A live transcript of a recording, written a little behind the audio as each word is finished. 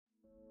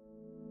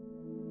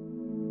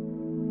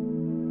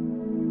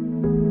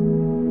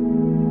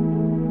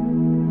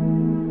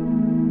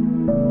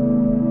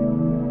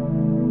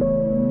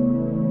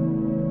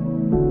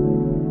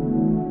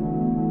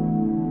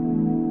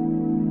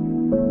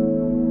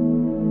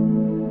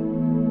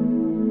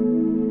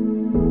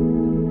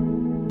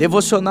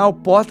Devocional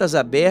Portas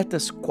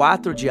Abertas,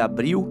 4 de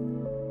abril,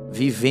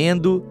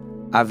 Vivendo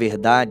a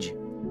Verdade.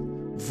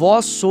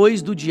 Vós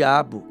sois do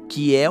diabo,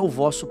 que é o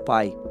vosso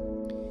pai,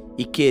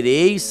 e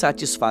quereis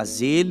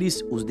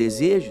satisfazer-lhes os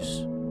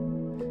desejos.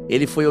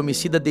 Ele foi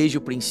homicida desde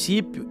o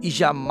princípio e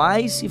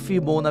jamais se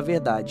firmou na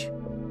verdade.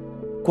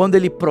 Quando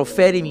ele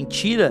profere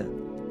mentira,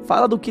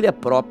 fala do que lhe é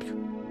próprio,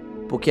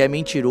 porque é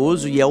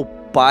mentiroso e é o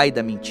pai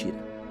da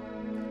mentira.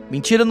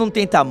 Mentira não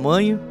tem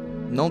tamanho,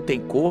 não tem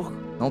cor,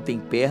 não tem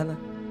perna,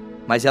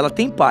 mas ela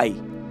tem pai,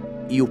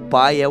 e o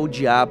pai é o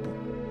diabo.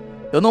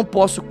 Eu não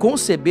posso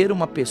conceber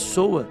uma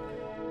pessoa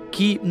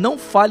que não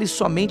fale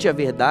somente a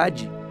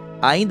verdade,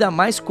 ainda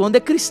mais quando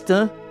é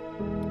cristã.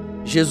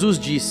 Jesus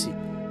disse: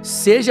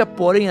 seja,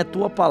 porém, a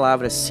tua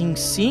palavra sim,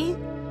 sim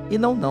e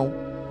não, não.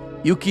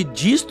 E o que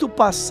disto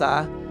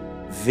passar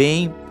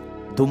vem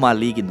do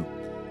maligno.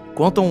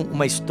 Contam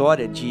uma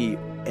história de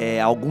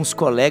alguns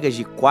colegas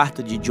de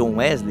quarto de John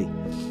Wesley,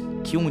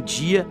 que um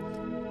dia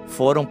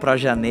foram para a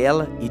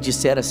janela e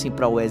disseram assim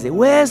para Wesley: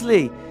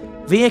 Wesley,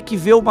 vem aqui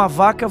ver uma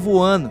vaca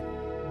voando.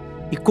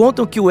 E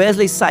contam que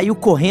Wesley saiu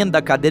correndo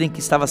da cadeira em que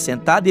estava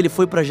sentado e ele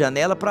foi para a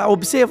janela para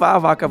observar a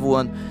vaca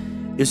voando.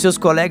 E os seus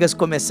colegas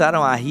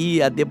começaram a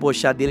rir, a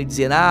debochar dele,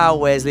 dizendo: ah,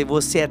 Wesley,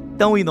 você é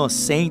tão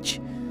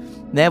inocente,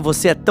 né?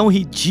 Você é tão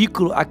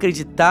ridículo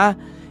acreditar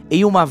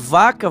em uma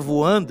vaca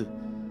voando.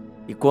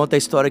 E conta a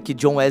história que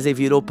John Wesley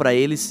virou para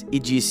eles e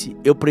disse: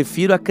 eu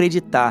prefiro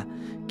acreditar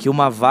que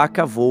uma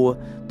vaca voa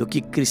do que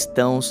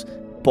cristãos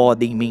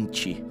podem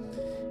mentir.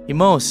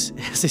 Irmãos,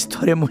 essa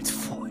história é muito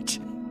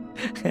forte.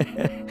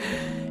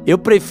 Eu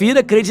prefiro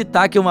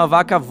acreditar que uma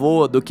vaca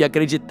voa do que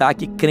acreditar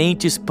que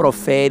crentes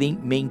proferem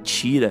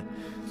mentira,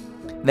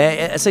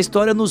 né? Essa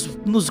história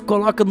nos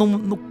coloca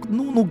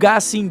num lugar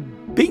assim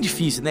bem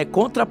difícil, né?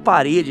 Contra a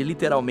parede,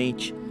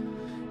 literalmente,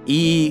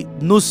 e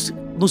nos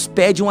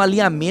pede um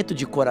alinhamento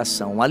de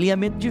coração, um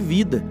alinhamento de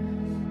vida,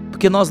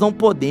 porque nós não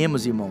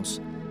podemos,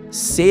 irmãos,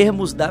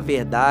 sermos da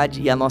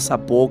verdade e a nossa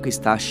boca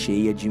está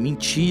cheia de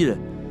mentira.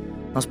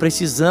 Nós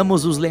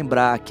precisamos nos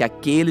lembrar que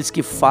aqueles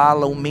que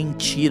falam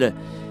mentira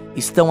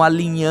estão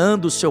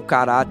alinhando o seu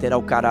caráter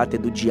ao caráter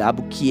do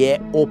diabo, que é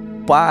o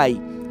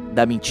pai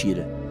da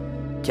mentira.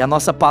 Que a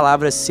nossa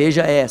palavra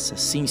seja essa: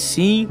 sim,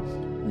 sim,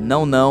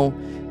 não, não.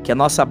 Que a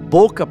nossa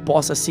boca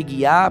possa se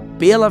guiar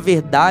pela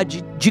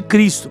verdade de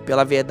Cristo,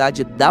 pela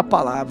verdade da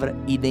palavra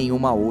e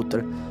nenhuma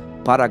outra,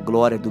 para a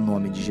glória do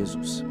nome de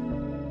Jesus.